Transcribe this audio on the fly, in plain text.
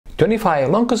25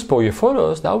 long exposure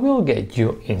photos that will get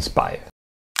you inspired.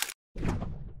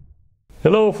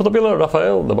 Hello PhotoPiller,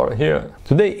 Rafael the Bar here.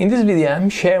 Today in this video I'm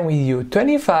sharing with you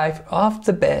 25 of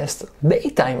the best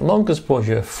daytime long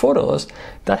exposure photos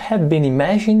that have been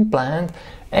imagined, planned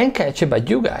and captured by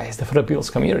you guys, the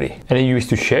PhotoPills community. And if you wish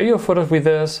to share your photos with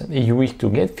us, if you wish to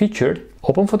get featured,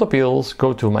 open PhotoPills,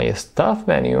 go to my stuff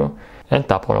menu and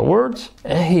tap on awards,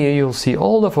 and here you'll see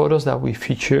all the photos that we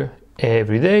feature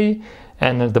every day,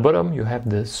 and at the bottom you have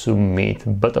the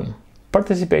submit button.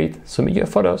 Participate, submit your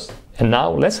photos. And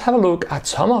now let's have a look at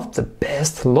some of the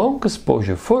best long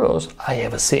exposure photos I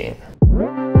ever seen.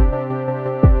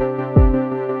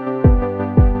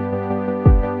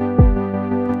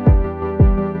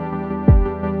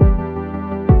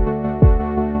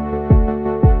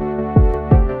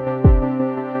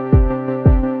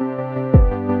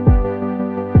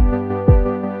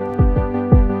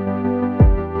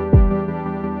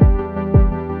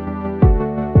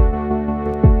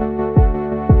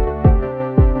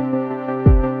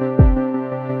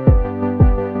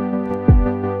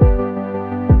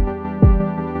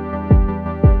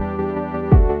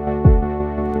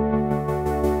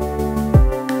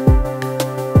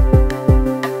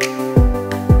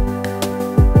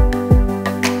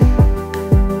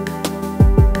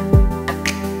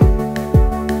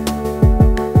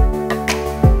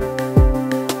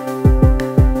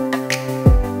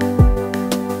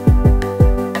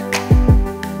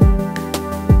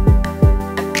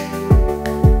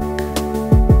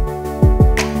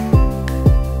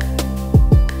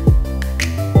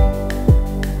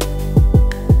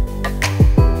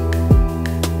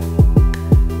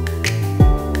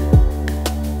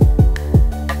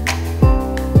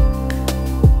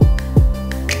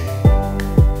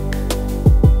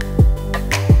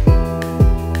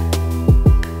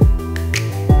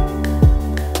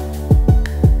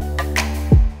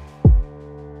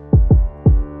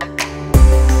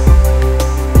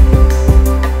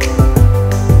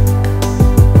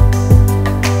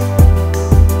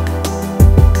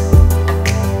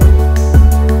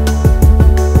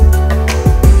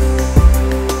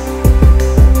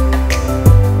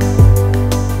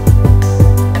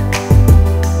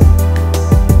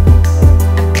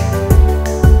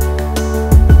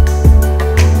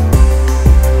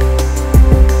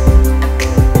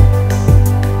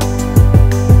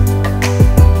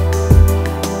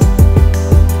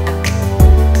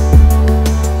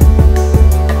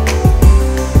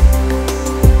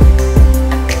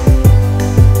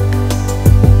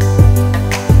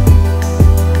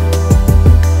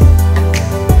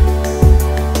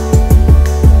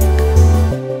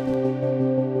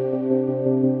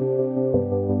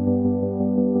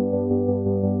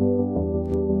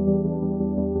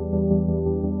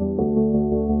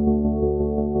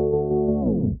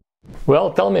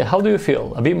 Well, tell me, how do you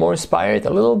feel? A bit more inspired? A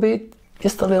little bit?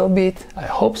 Just a little bit? I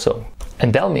hope so.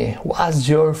 And tell me, what's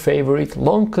your favorite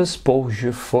long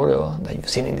exposure photo that you've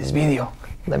seen in this video?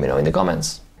 Let me know in the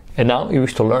comments. And now, if you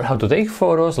wish to learn how to take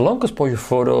photos, long exposure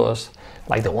photos,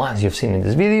 like the ones you've seen in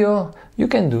this video, you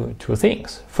can do two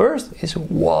things. First is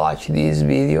watch this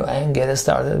video and get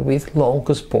started with long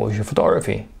exposure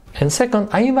photography. And second,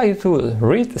 I invite you to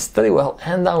read, study well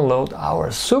and download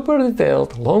our super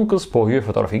detailed long exposure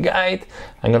photography guide.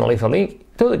 I'm gonna leave a link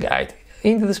to the guide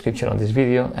in the description of this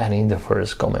video and in the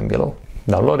first comment below.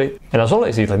 Download it. And as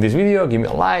always, if you like this video, give me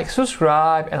a like,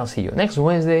 subscribe, and I'll see you next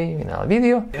Wednesday in another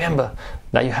video. Remember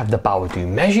that you have the power to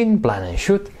imagine, plan and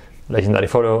shoot legendary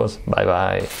photos. Bye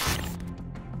bye.